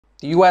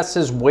The US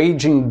is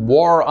waging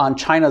war on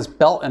China's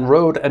Belt and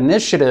Road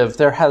Initiative.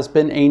 There has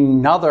been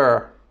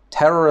another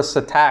terrorist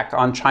attack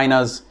on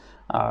China's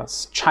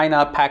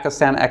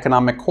China-Pakistan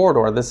economic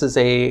corridor. This is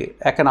an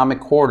economic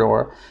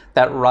corridor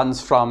that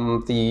runs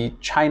from the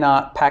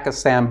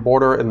China-Pakistan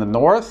border in the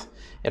north.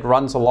 It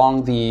runs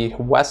along the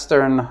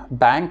western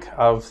bank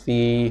of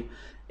the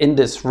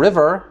Indus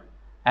River,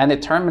 and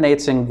it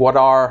terminates in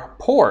Gwadar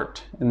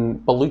Port in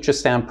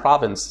Baluchistan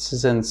province. This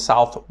is in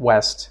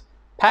southwest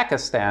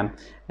Pakistan,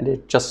 and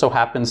it just so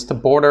happens to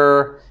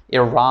border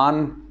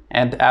Iran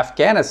and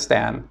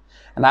Afghanistan.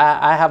 And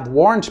I have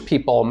warned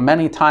people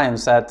many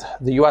times that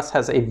the US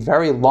has a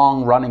very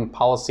long-running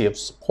policy of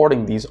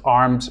supporting these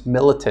armed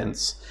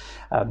militants.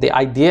 The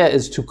idea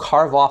is to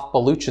carve off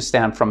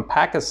Baluchistan from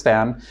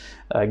Pakistan,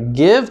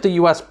 give the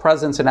US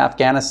presence in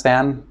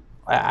Afghanistan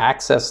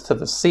access to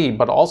the sea,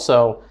 but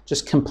also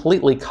just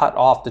completely cut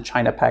off the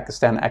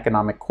China-Pakistan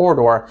economic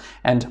corridor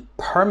and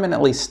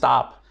permanently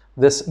stop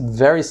this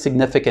very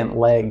significant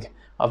leg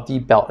of the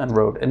Belt and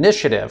Road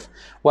Initiative.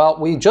 Well,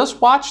 we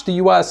just watched the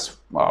US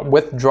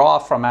withdraw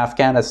from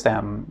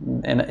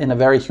Afghanistan in a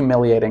very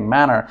humiliating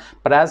manner.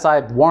 But as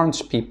I've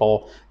warned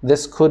people,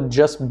 this could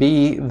just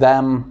be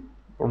them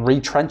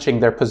retrenching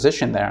their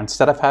position there.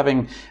 Instead of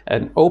having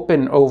an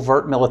open,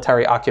 overt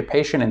military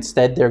occupation,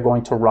 instead they're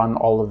going to run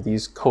all of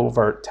these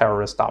covert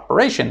terrorist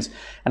operations.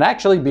 And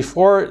actually,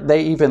 before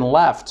they even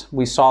left,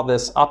 we saw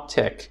this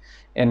uptick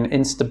in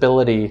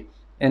instability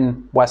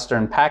in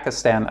Western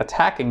Pakistan,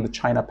 attacking the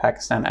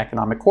China-Pakistan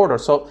economic corridor.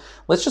 So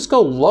let's just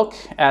go look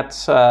at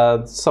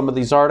some of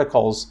these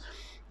articles.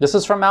 This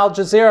is from Al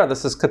Jazeera.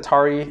 This is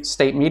Qatari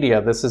state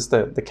media. This is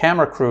the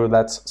camera crew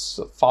that's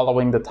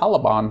following the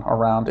Taliban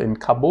around in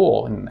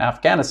Kabul in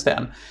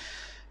Afghanistan.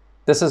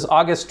 This is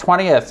August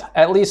 20th.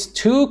 At least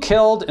 2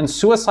 killed in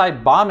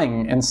suicide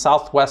bombing in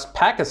southwest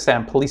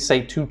Pakistan. Police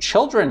say 2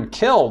 children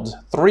killed,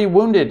 3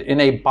 wounded in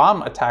a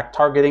bomb attack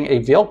targeting a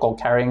vehicle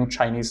carrying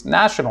Chinese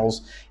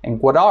nationals in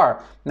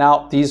Gwadar.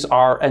 Now, these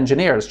are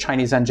engineers,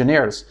 Chinese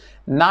engineers.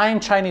 9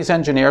 Chinese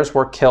engineers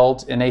were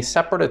killed in a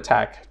separate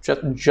attack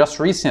just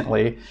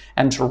recently.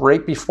 And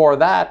right before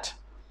that,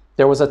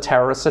 there was a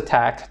terrorist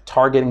attack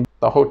targeting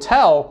the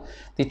hotel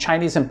the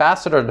Chinese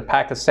ambassador to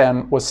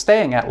Pakistan was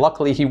staying at.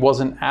 Luckily, he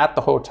wasn't at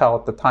the hotel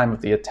at the time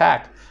of the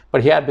attack,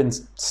 but he had been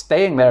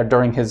staying there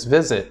during his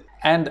visit.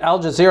 And Al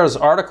Jazeera's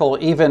article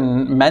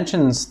even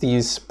mentions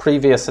these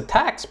previous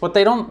attacks, but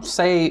they don't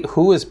say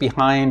who is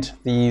behind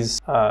these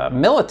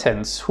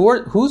militants,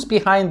 who's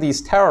behind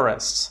these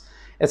terrorists.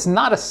 It's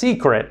not a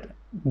secret.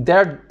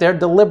 They're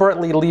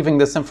deliberately leaving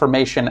this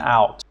information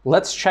out.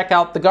 Let's check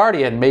out The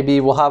Guardian. Maybe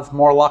we'll have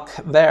more luck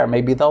there.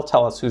 Maybe they'll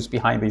tell us who's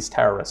behind these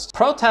terrorists.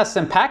 Protests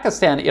in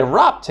Pakistan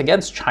erupt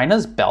against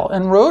China's Belt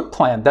and Road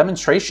Plan.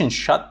 Demonstrations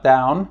shut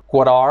down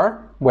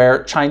Gwadar,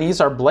 where Chinese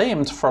are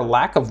blamed for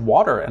lack of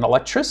water and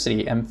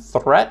electricity and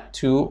threat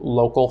to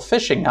local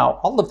fishing. Now,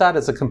 all of that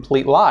is a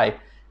complete lie.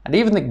 And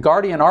even the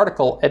Guardian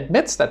article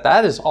admits that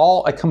that is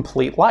all a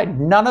complete lie.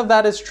 None of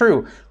that is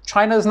true.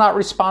 China is not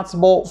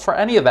responsible for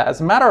any of that.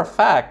 As a matter of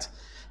fact,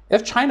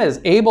 if China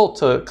is able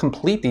to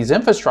complete these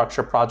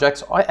infrastructure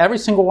projects, every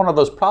single one of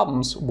those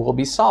problems will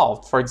be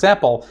solved. For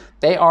example,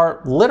 they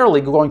are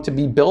literally going to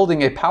be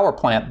building a power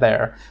plant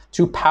there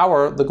to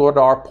power the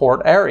Gwadar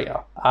port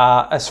area.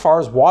 As far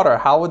as water,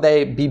 how would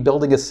they be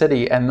building a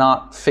city and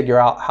not figure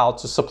out how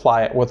to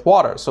supply it with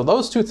water? So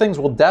those two things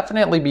will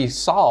definitely be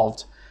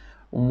solved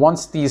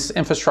once these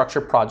infrastructure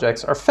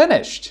projects are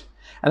finished.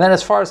 And then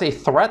as far as a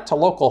threat to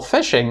local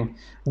fishing,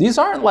 these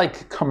aren't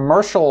like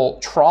commercial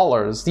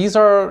trawlers. These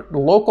are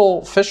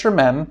local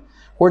fishermen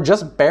who are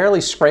just barely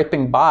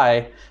scraping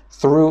by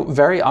through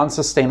very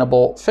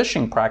unsustainable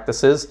fishing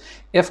practices.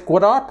 If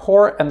Gwadar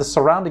Port and the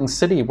surrounding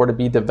city were to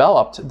be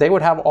developed, they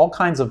would have all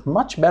kinds of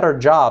much better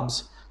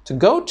jobs to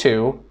go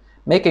to,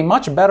 make a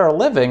much better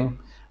living,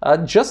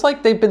 just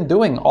like they've been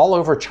doing all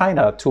over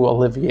China to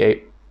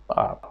alleviate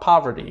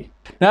poverty.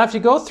 Now, if you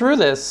go through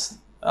this,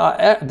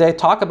 they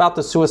talk about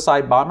the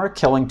suicide bomber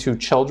killing 2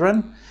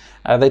 children.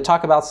 They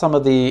talk about some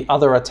of the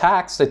other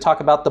attacks. They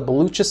talk about the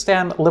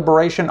Baluchistan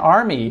Liberation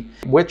Army,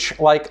 which,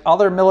 like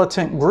other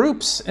militant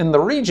groups in the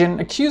region,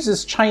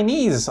 accuses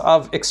Chinese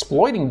of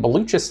exploiting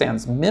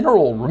Baluchistan's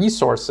mineral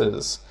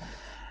resources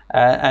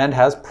and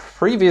has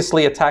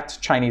previously attacked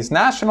Chinese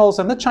nationals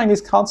and the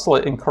Chinese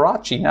consulate in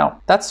Karachi.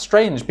 Now, that's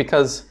strange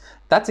because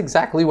that's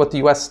exactly what the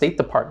US State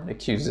Department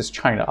accuses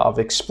China of,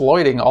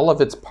 exploiting all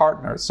of its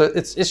partners. So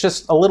it's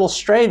just a little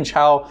strange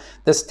how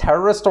this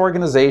terrorist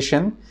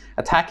organization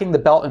attacking the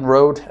Belt and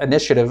Road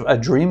Initiative, a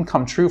dream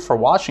come true for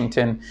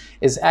Washington,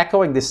 is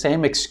echoing the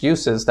same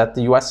excuses that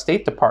the US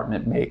State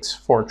Department makes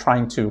for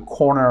trying to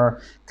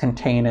corner,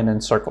 contain, and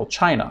encircle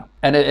China.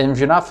 And if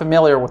you're not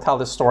familiar with how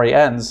this story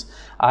ends,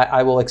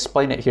 I will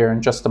explain it here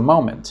in just a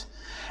moment.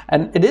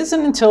 And it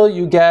isn't until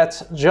you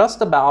get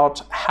just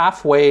about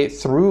halfway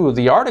through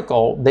the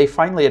article, they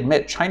finally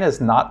admit China is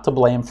not to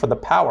blame for the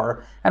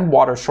power and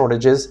water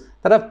shortages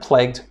that have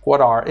plagued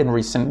Gwadar in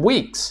recent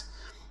weeks.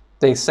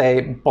 They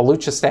say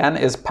Baluchistan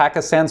is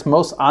Pakistan's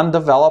most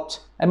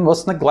undeveloped and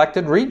most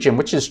neglected region,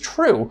 which is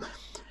true.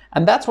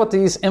 And that's what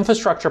these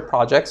infrastructure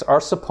projects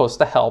are supposed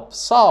to help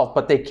solve.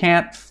 But they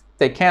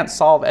can't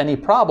solve any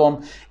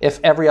problem if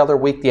every other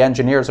week the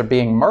engineers are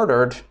being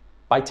murdered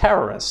by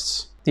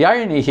terrorists. The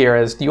irony here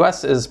is the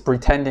US is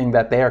pretending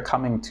that they are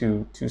coming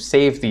to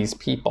save these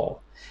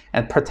people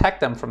and protect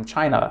them from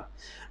China.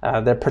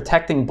 They're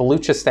protecting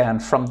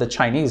Baluchistan from the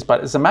Chinese.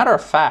 But as a matter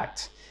of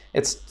fact,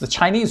 it's the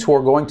Chinese who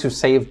are going to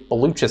save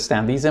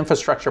Baluchistan. These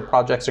infrastructure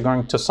projects are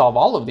going to solve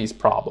all of these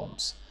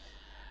problems.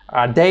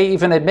 They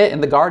even admit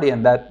in The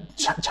Guardian that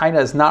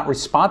China is not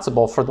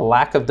responsible for the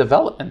lack of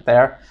development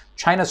there.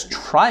 China's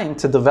trying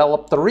to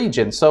develop the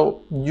region.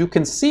 So you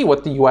can see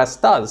what the US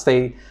does.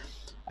 They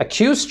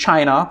accuse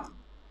China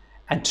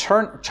and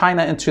turn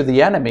China into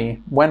the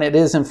enemy when it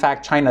is in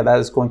fact China that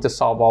is going to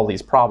solve all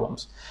these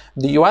problems.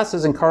 The US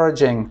is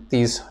encouraging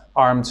these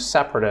armed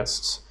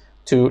separatists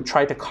to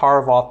try to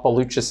carve off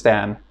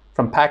Baluchistan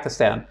from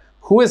Pakistan.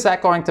 Who is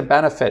that going to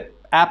benefit?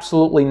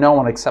 Absolutely no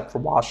one except for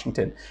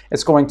Washington.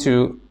 It's going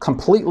to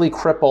completely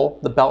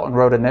cripple the Belt and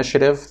Road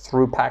Initiative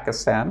through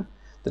Pakistan,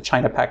 the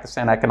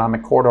China-Pakistan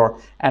Economic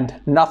Corridor, and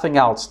nothing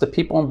else. The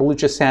people in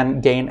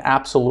Baluchistan gain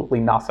absolutely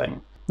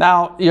nothing.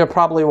 Now, you're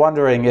probably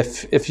wondering,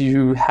 if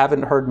you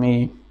haven't heard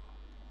me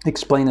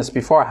explain this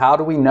before, how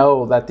do we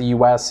know that the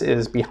US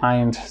is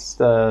behind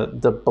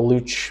the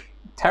Baluch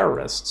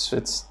terrorists?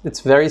 It's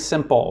very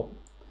simple.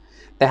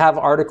 They have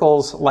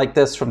articles like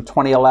this from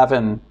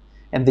 2011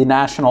 in The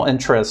National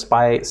Interest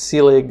by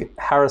Selig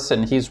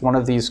Harrison. He's one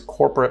of these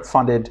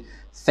corporate-funded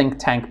think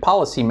tank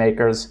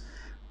policymakers.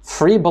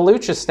 Free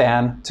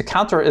Baluchistan to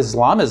counter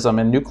Islamism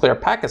and nuclear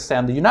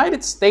Pakistan. The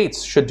United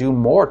States should do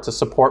more to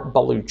support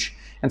Baluch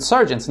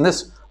insurgents. And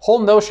this whole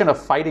notion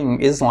of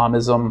fighting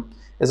Islamism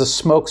is a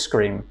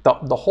smokescreen.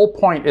 The whole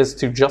point is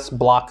to just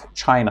block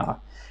China.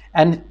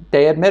 And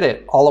they admit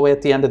it all the way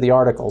at the end of the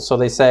article. So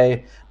they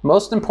say,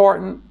 most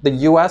important, the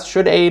US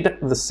should aid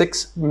the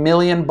 6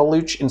 million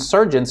Baluch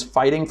insurgents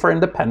fighting for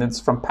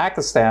independence from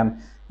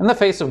Pakistan in the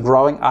face of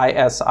growing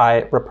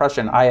ISI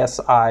repression.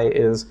 ISI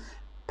is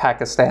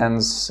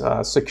Pakistan's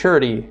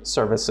security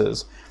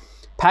services.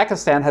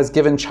 Pakistan has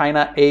given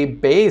China a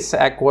base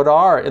at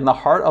Gwadar in the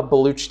heart of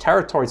Baluch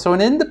territory. So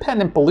an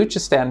independent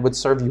Baluchistan would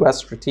serve US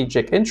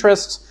strategic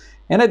interests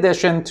in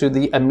addition to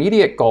the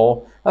immediate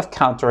goal of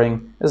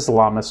countering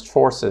Islamist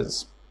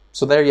forces.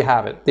 So there you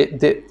have it.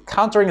 The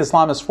countering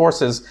Islamist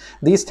forces,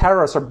 these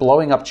terrorists are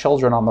blowing up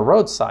children on the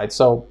roadside.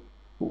 So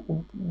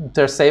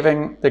they're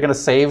going to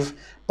save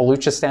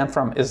Baluchistan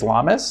from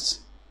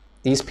Islamists?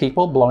 These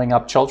people blowing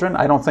up children?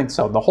 I don't think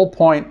so. The whole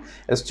point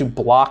is to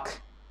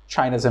block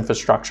China's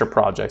infrastructure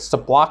projects, to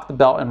block the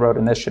Belt and Road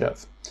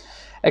Initiative.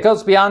 It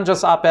goes beyond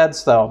just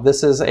op-eds, though.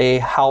 This is a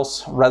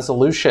House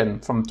resolution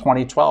from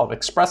 2012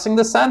 expressing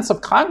the sense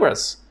of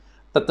Congress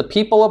that the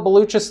people of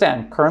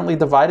Baluchistan, currently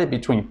divided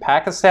between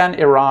Pakistan,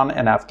 Iran,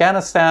 and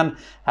Afghanistan,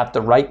 have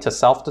the right to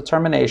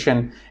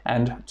self-determination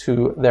and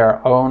to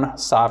their own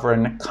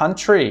sovereign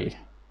country.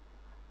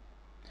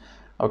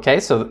 Okay,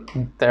 so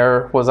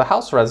there was a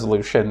House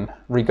resolution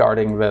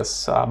regarding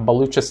this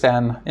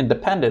Baluchistan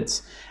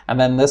independence. And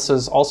then this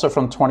is also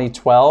from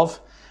 2012.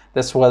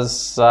 This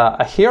was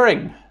a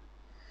hearing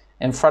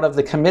in front of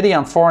the Committee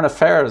on Foreign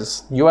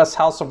Affairs, U.S.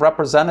 House of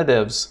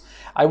Representatives.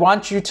 I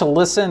want you to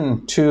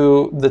listen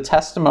to the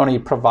testimony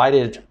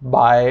provided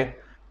by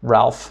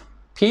Ralph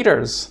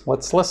Peters.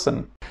 Let's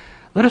listen.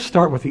 Let us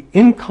start with the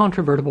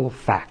incontrovertible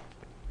fact,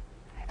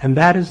 and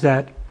that is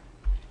that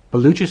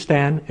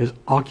Baluchistan is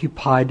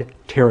occupied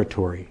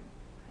territory.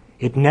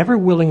 It never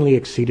willingly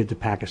acceded to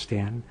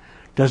Pakistan,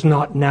 does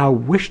not now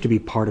wish to be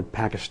part of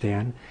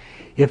Pakistan.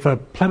 If a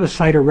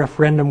plebiscite or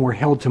referendum were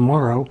held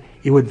tomorrow,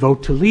 it would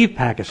vote to leave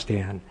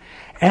Pakistan,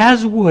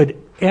 as would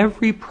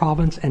every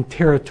province and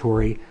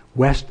territory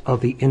west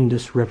of the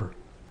Indus River.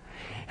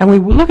 And we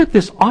will look at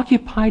this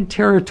occupied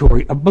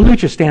territory of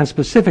Baluchistan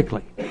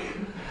specifically,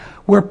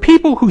 where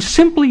people who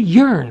simply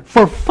yearn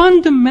for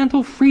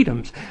fundamental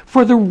freedoms,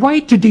 for the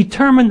right to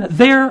determine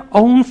their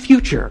own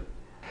future,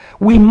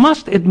 we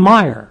must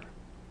admire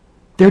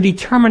their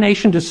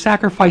determination to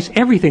sacrifice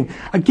everything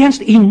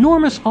against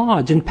enormous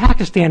odds in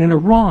Pakistan and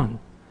Iran,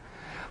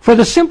 for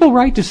the simple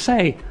right to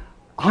say,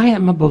 I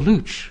am a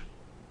Baluch.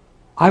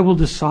 I will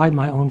decide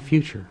my own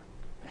future.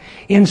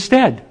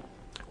 Instead,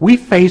 we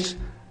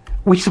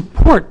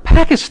support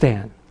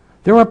Pakistan,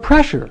 their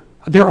oppressor,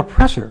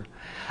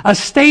 a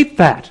state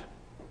that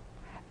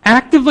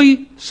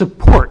actively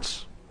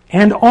supports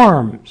and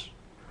arms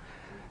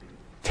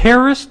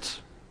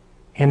terrorists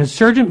and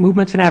insurgent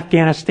movements in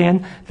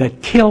Afghanistan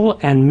that kill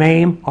and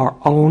maim our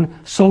own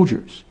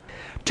soldiers.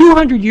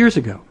 200 years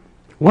ago,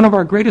 one of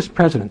our greatest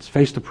presidents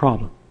faced a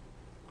problem.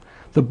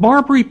 The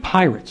Barbary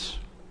pirates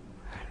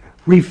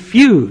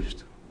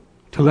refused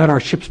to let our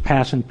ships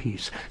pass in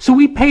peace, so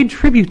we paid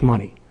tribute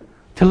money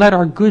to let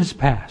our goods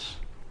pass.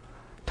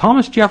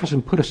 Thomas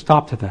Jefferson put a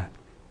stop to that.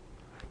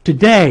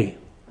 Today,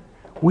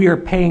 we are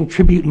paying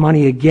tribute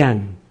money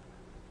again,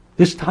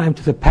 this time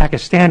to the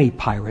Pakistani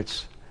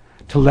pirates,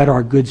 to let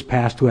our goods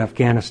pass to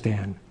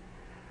Afghanistan.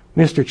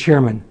 Mr.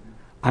 Chairman,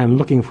 I am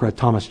looking for a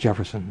Thomas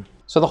Jefferson.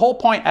 So the whole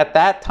point at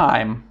that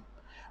time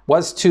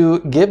was to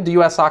give the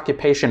US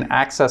occupation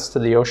access to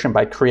the ocean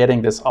by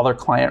creating this other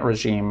client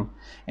regime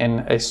in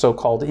a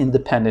so-called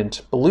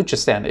independent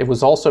Baluchistan. It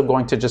was also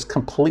going to just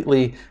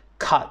completely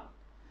cut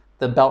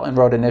the Belt and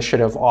Road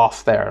Initiative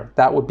off there.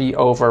 That would be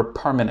over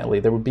permanently.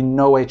 There would be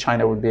no way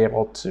China would be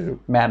able to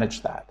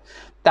manage that.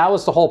 That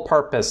was the whole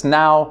purpose.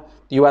 Now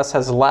the US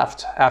has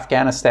left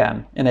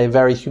Afghanistan in a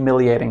very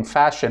humiliating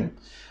fashion.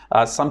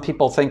 Some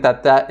people think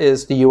that that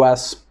is the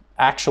US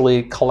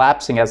actually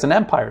collapsing as an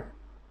empire.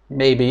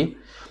 Maybe.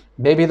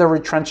 Maybe they're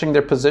retrenching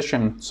their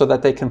position so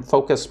that they can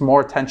focus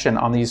more attention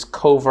on these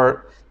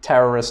covert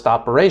terrorist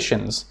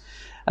operations.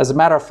 As a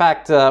matter of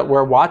fact,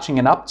 we're watching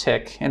an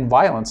uptick in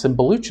violence in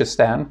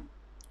Baluchistan,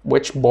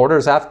 which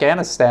borders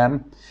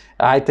Afghanistan.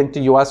 I think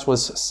the US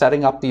was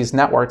setting up these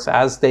networks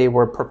as they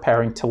were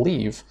preparing to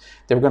leave.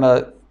 They were going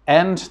to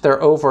end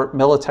their overt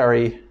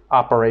military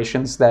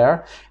operations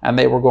there, and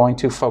they were going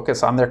to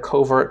focus on their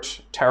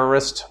covert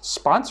terrorist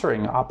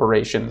sponsoring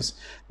operations,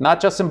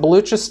 not just in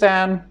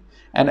Baluchistan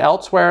and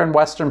elsewhere in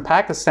Western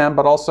Pakistan,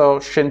 but also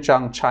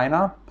Xinjiang,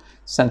 China,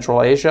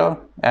 Central Asia,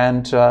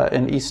 and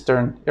in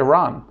Eastern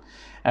Iran.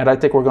 And I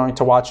think we're going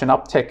to watch an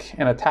uptick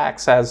in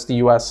attacks as the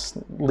US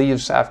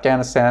leaves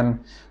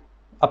Afghanistan,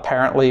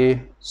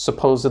 apparently,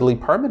 supposedly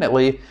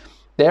permanently.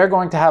 They're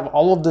going to have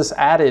all of this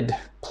added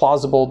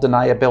plausible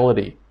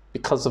deniability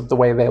because of the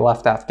way they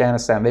left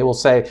Afghanistan. They will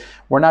say,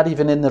 we're not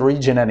even in the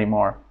region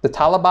anymore. The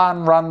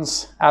Taliban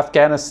runs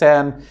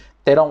Afghanistan.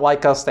 They don't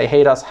like us. They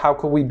hate us. How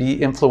could we be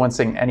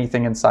influencing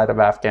anything inside of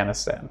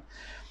Afghanistan?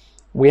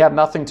 We have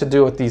nothing to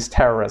do with these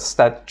terrorists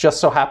that just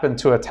so happen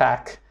to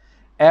attack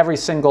every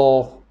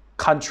single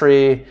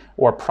country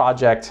or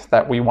project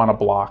that we want to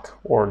block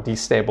or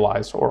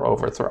destabilize or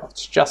overthrow.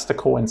 It's just a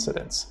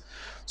coincidence.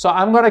 So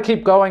I'm going to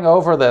keep going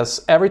over this.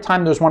 Every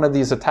time there's one of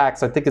these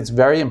attacks, I think it's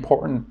very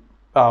important.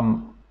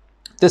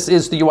 This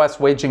is the US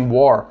waging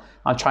war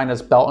on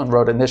China's Belt and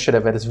Road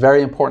Initiative. It is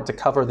very important to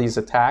cover these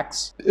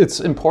attacks. It's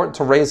important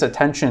to raise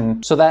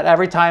attention so that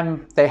every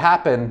time they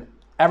happen,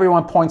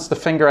 everyone points the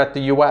finger at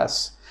the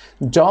US.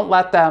 Don't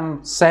let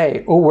them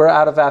say, oh, we're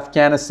out of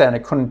Afghanistan,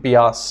 it couldn't be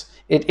us.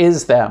 It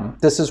is them.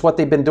 This is what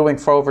they've been doing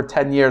for over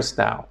 10 years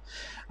now.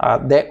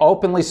 They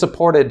openly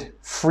supported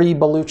free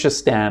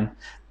Baluchistan.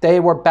 They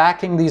were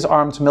backing these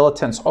armed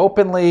militants,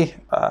 openly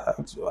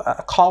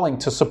calling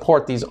to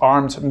support these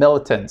armed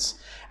militants.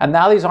 And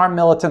now these armed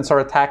militants are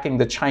attacking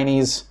the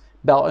Chinese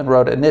Belt and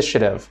Road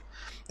Initiative.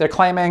 They're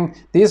claiming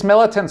these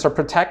militants are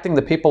protecting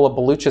the people of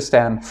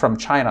Baluchistan from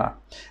China.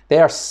 They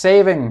are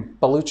saving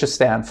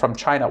Baluchistan from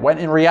China, when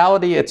in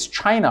reality it's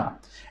China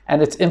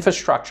and its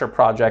infrastructure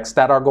projects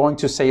that are going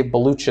to save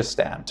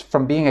Baluchistan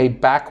from being a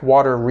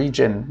backwater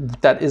region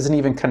that isn't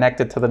even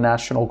connected to the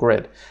national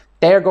grid.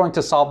 They are going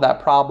to solve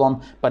that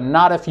problem, but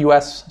not if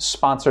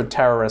US-sponsored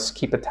terrorists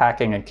keep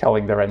attacking and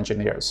killing their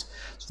engineers.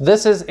 So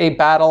this is a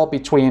battle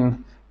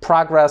between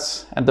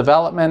progress and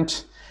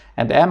development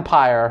and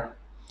empire,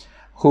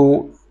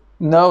 who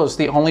knows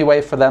the only way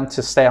for them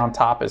to stay on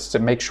top is to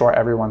make sure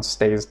everyone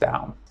stays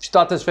down. If you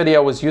thought this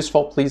video was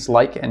useful, please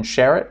like and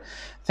share it.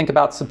 Think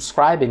about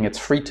subscribing. It's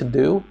free to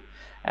do,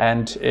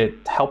 and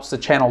it helps the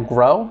channel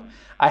grow.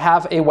 I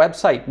have a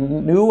website,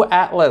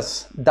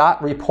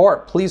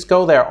 newatlas.report. Please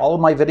go there. All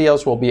of my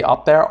videos will be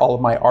up there. All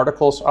of my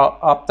articles are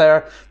up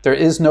there. There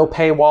is no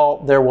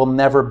paywall. There will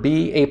never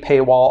be a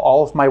paywall.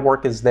 All of my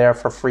work is there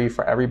for free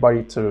for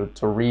everybody to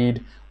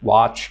read,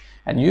 watch,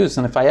 and use.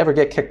 And if I ever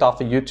get kicked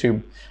off of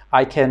YouTube,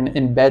 I can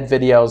embed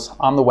videos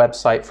on the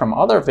website from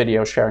other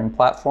video sharing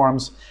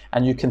platforms,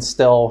 and you can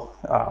still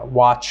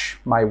watch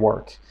my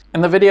work.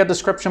 In the video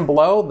description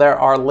below, there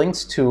are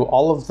links to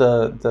all of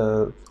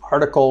the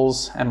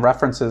articles and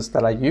references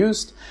that I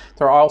used.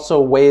 There are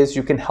also ways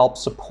you can help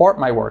support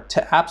my work,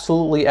 to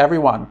absolutely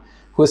everyone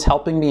who is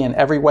helping me in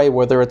every way,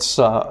 whether it's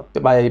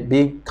by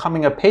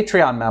becoming a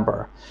Patreon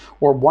member,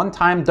 or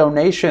one-time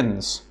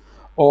donations,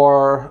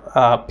 or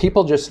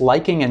people just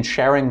liking and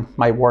sharing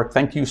my work.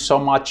 Thank you so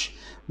much.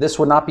 This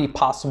would not be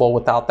possible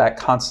without that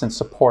constant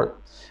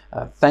support.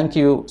 Thank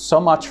you so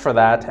much for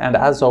that, and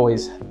as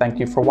always, thank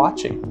you for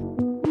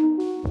watching.